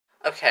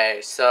Okay,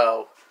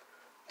 so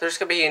there's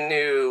gonna be a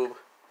new.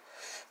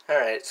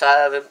 Alright, so I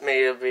haven't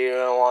made a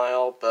video in a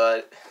while,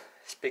 but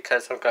it's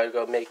because I'm gonna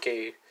go make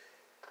a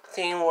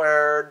thing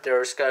where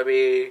there's gonna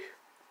be.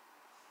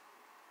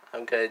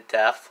 I'm gonna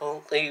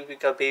definitely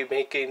gonna be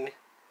making.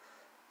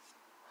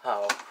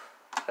 Oh,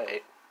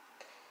 wait.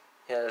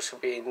 Yeah, there's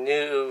gonna be a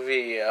new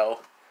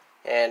video,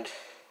 and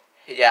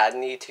yeah, I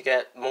need to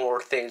get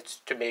more things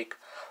to make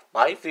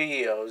my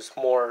videos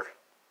more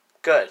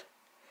good.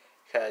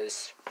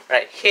 Because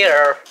right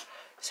here,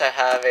 so I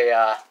have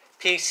a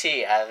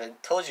PC. I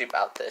haven't told you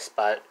about this,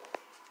 but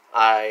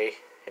I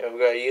am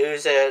going to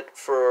use it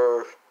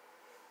for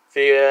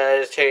video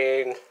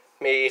editing,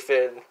 maybe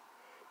even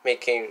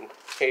making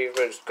maybe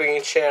even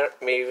screen share,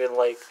 maybe even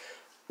like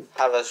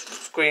have a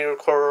screen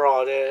recorder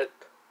on it,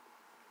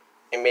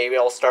 and maybe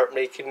I'll start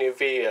making new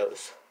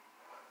videos.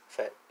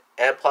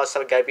 And plus,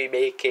 I'm going to be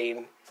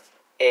making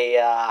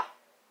a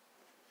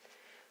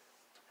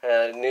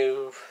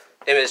new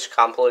image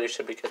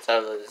compilation because I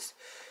was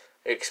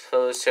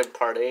exposed to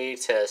Part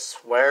 8 to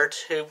swear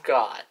to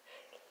God.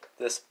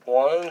 This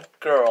one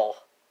girl.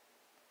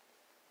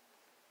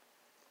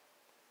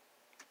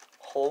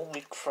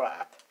 Holy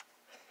crap.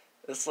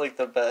 It's like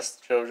the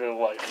best JoJo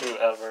waifu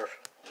ever.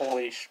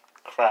 Holy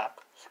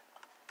crap.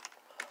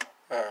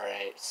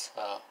 Alright,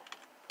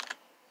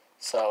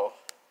 so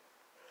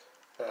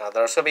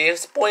there's gonna be a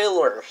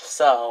spoiler,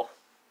 so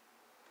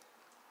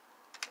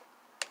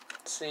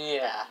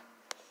yeah.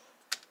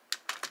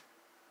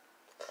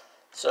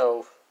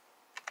 So,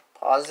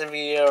 pause the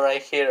video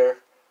right here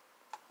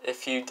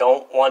if you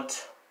don't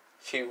want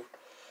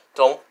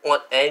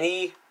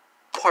any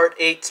Part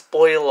 8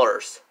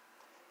 spoilers.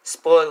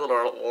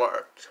 Spoiler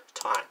alert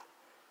time.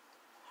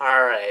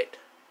 Alright.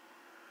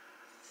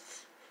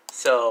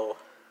 So,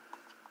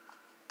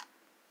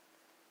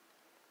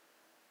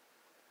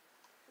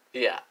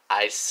 yeah,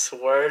 I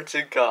swear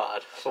to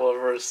God,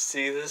 whoever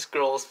see this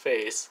girl's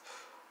face,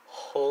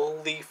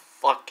 holy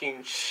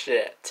fucking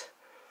shit.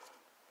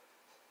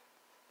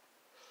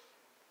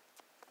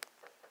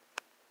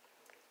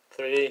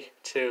 Three,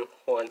 two,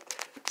 one.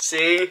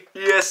 See?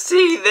 You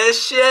see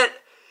this shit?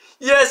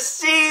 You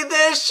see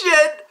this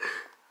shit?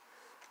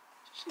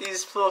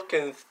 She's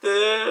fucking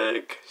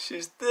thick.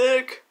 She's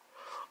thick.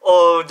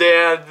 Oh,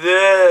 damn,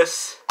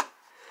 this.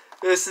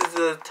 This is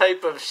the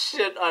type of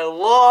shit I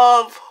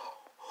love.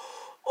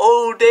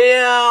 Oh,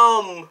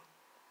 damn.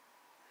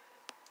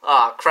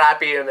 Ah,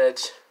 crappy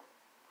image.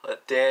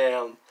 But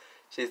damn,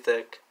 she's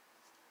thick.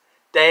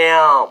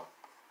 Damn.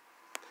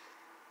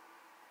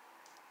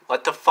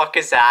 What the fuck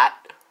is that?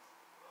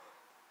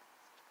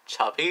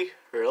 Chubby?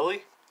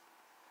 Really?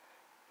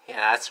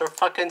 Yeah, that's her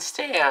fucking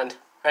stand.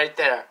 Right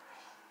there.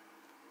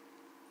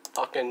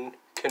 Fucking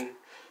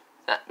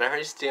that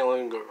Mary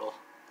Stealing girl.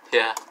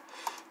 Yeah.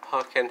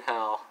 Fucking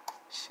hell.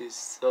 She's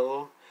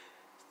so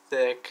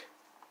thick.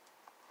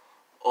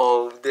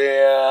 Oh,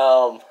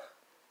 damn.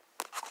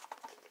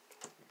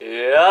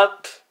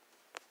 Yep.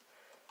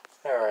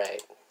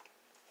 Alright.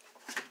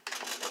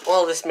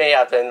 Well, this may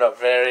have been a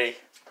very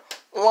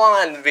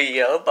long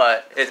video,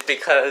 but it's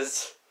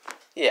because,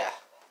 yeah.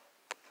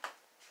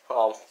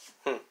 Well,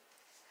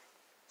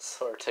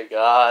 swear to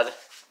God.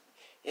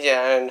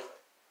 Yeah, and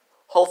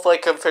hopefully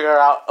I can figure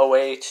out a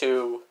way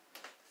to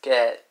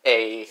get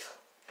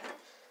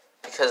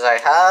because I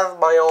have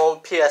my own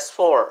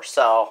PS4,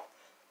 so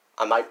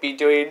I might be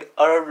doing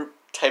other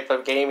type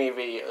of gaming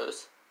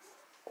videos,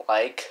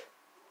 like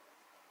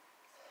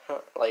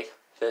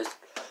just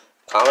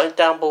comment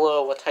down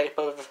below what type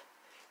of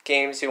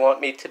games you want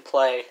me to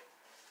play.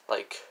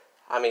 Like,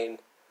 I mean,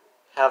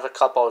 have a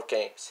couple of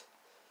games.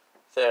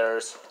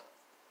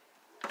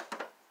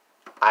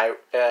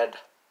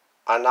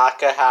 I'm not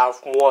gonna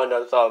have one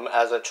of them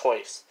as a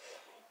choice.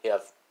 We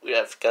have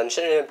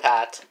Genshin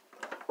Impact,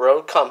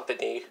 Road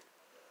Company,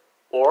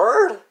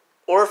 or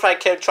if I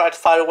can try to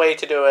find a way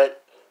to do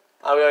it,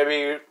 I'm gonna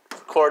be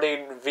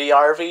recording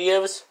VR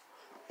videos.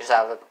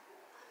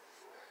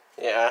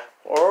 Yeah,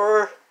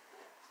 or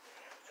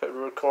could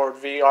record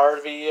VR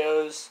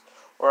videos,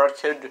 or I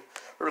could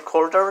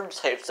record other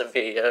types of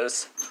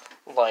videos,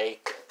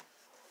 like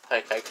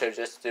I could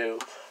just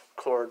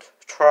record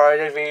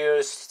trying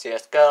videos,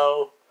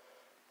 CS:GO,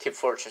 Team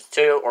Fortress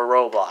 2, or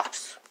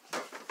Roblox.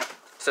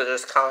 So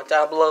just comment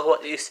down below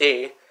what you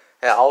see,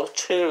 and I'll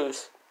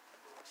choose.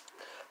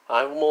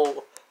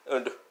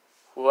 And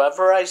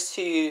whoever I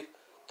see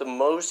the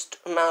most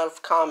amount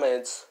of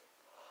comments,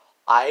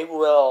 I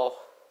will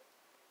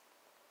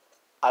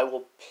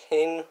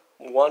pin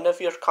one of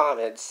your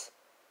comments,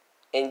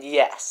 and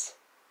yes,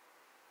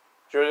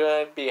 you're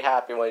gonna be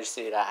happy when you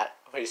see that,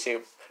 when you see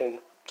a pinned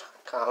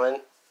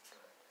comment.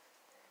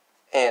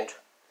 And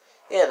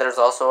yeah, there's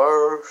also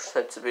other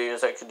types of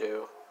videos I could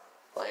do,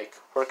 like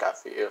workout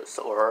videos,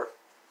 or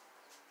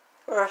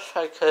if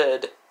I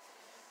could,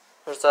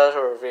 there's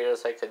other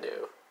videos I could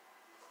do.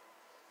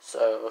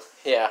 So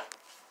yeah,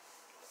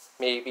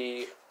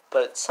 maybe,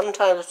 but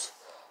sometimes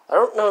I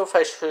don't know if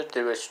I should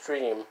do a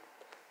stream.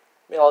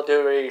 Maybe I'll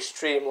do a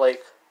stream,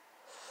 like,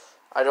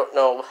 I don't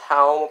know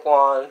how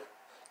long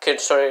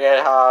considering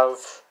I have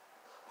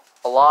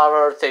a lot of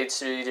other things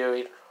to be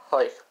doing.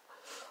 Like,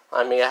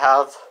 I mean, I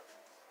have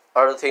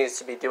other things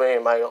to be doing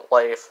in my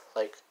life.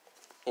 Like,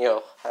 you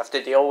know, have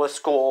to deal with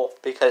school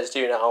because,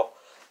 you know,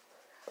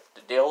 have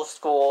to deal with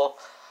school,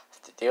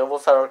 have to deal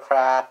with other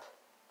crap.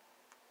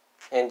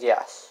 And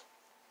yes,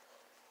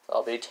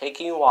 I'll be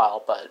taking a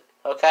while, but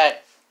okay.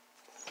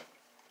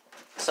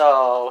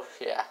 So,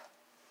 yeah.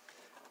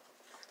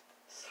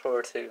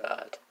 Swear to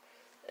God.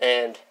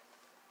 And,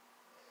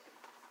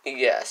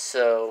 yeah,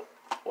 so,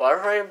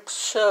 whatever I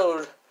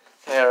showed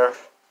there,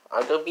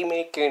 I'm gonna be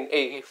making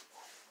a,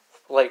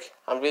 like,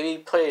 I'm gonna be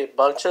putting a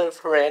bunch of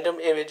random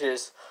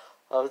images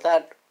of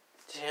that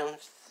damn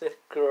thick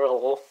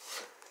girl.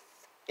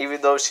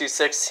 Even though she's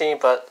 16,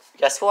 but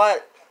guess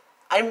what?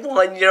 I'm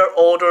 1 year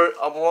older,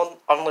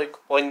 I'm like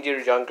 1 year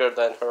younger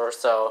than her,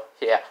 so,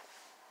 yeah.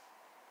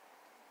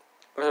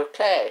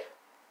 Okay.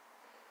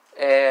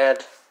 And,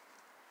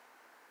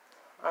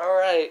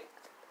 alright.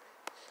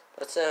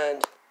 Let's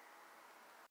end.